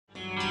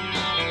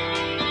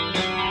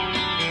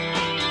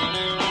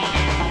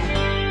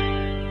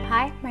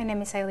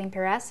name is Eylene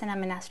Pirez, and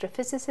I'm an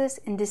astrophysicist,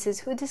 and this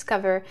is who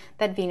discovered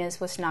that Venus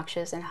was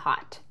noxious and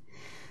hot.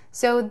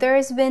 So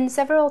there's been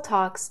several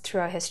talks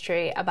throughout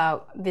history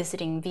about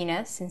visiting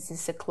Venus, since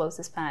it's the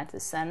closest planet to the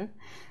Sun,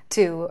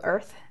 to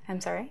Earth,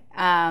 and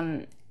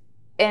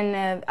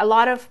a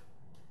lot of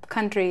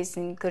countries,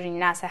 including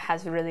NASA,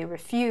 has really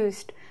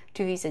refused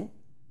to visit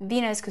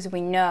Venus because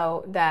we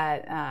know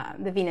that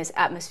the Venus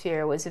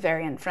atmosphere was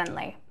very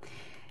unfriendly.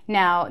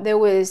 Now, there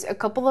was a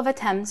couple of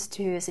attempts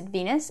to visit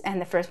Venus,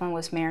 and the first one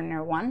was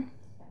Mariner 1.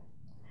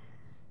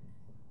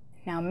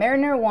 Now,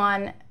 Mariner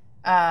 1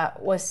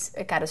 was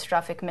a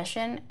catastrophic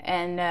mission,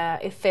 and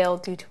it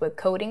failed due to a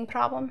coding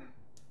problem.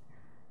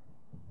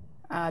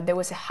 There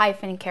was a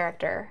hyphen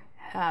character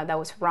that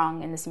was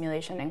wrong in the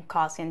simulation and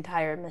caused the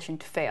entire mission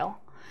to fail.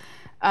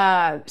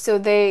 So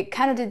they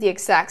kind of did the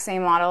exact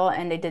same model,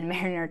 and they did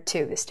Mariner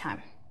 2 this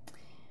time.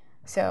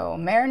 So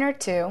Mariner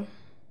 2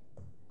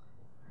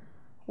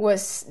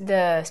 was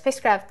the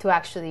spacecraft to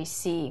actually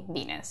see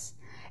Venus,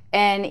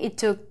 and it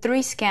took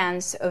 3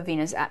 scans of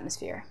Venus'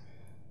 atmosphere.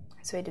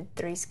 So it did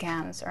 3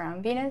 scans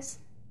around Venus,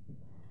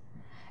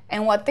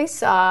 and what they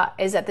saw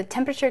is that the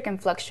temperature can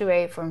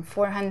fluctuate from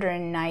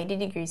 490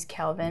 degrees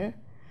Kelvin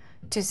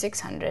to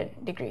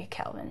 600 degree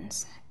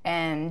Kelvins.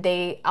 And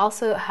they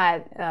also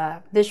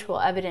had visual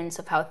evidence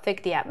of how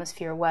thick the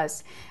atmosphere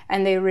was,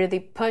 and they really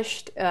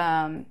pushed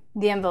the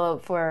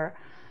envelope for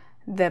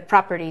the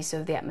properties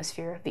of the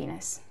atmosphere of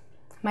Venus.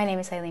 My name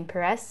is Eylene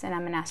Pirez, and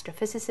I'm an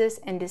astrophysicist,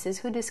 and this is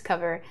who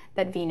discovered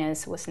that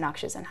Venus was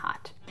noxious and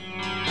hot.